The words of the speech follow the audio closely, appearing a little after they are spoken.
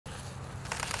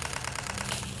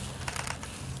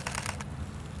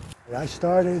I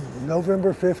started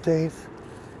November 15th,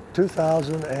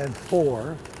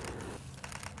 2004,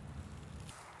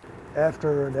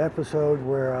 after an episode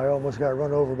where I almost got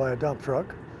run over by a dump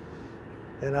truck.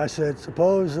 And I said,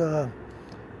 suppose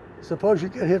you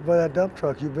get hit by that dump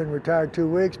truck. You've been retired 2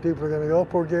 weeks. People are going to go, oh,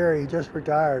 poor Gary, he just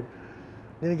retired.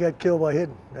 Then he got killed by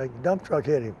a dump truck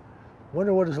hit him.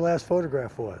 Wonder what his last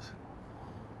photograph was.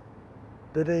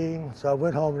 So I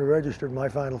went home and registered my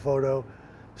final photo,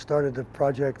 started the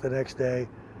project the next day,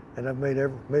 and I've made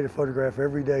a photograph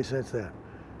every day since then.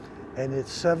 And it's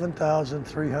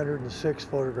 7,306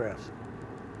 photographs.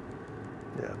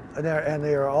 Yeah, and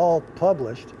they are all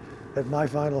published at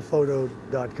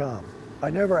myfinalphoto.com. I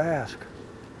never ask.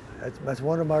 That's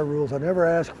one of my rules. I never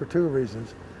ask for two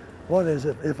reasons. One is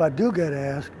if I do get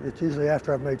asked, it's usually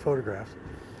after I've made photographs.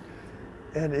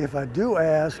 And if I do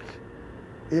ask,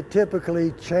 it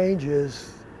typically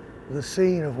changes the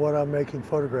scene of what I'm making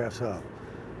photographs of.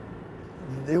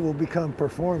 It will become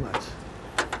performance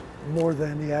more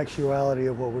than the actuality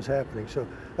of what was happening. So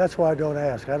that's why I don't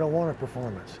ask. I don't want a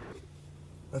performance.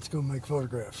 Let's go make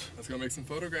photographs. Let's go make some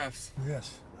photographs.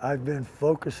 Yes. I've been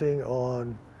focusing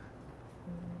on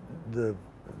the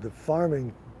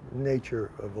farming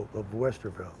nature of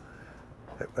Westerville.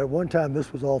 At one time,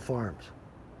 this was all farms.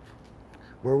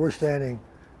 Where we're standing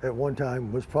at one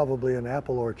time was probably an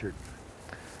apple orchard.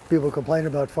 People complain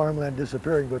about farmland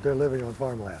disappearing, but they're living on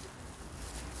farmland.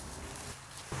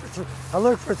 I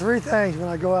look for three things when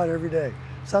I go out every day.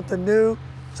 Something new,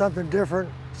 something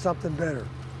different, something better.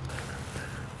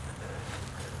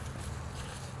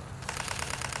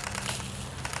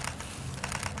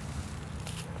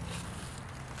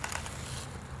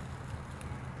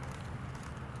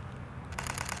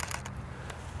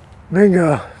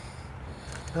 Bingo. All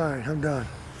right, I'm done.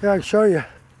 Yeah, I can show you.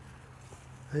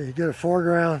 You get a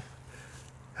foreground,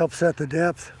 helps set the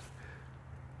depth.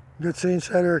 Good scene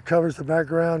setter, it covers the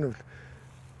background,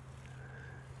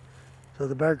 so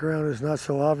the background is not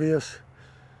so obvious.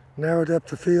 Narrow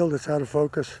depth of field, it's out of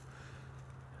focus.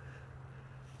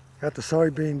 Got the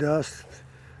soybean dust.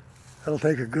 That'll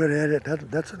take a good edit.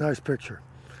 That's a nice picture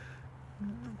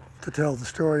to tell the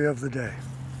story of the day.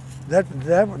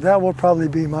 That will probably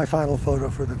be my final photo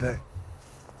for the day.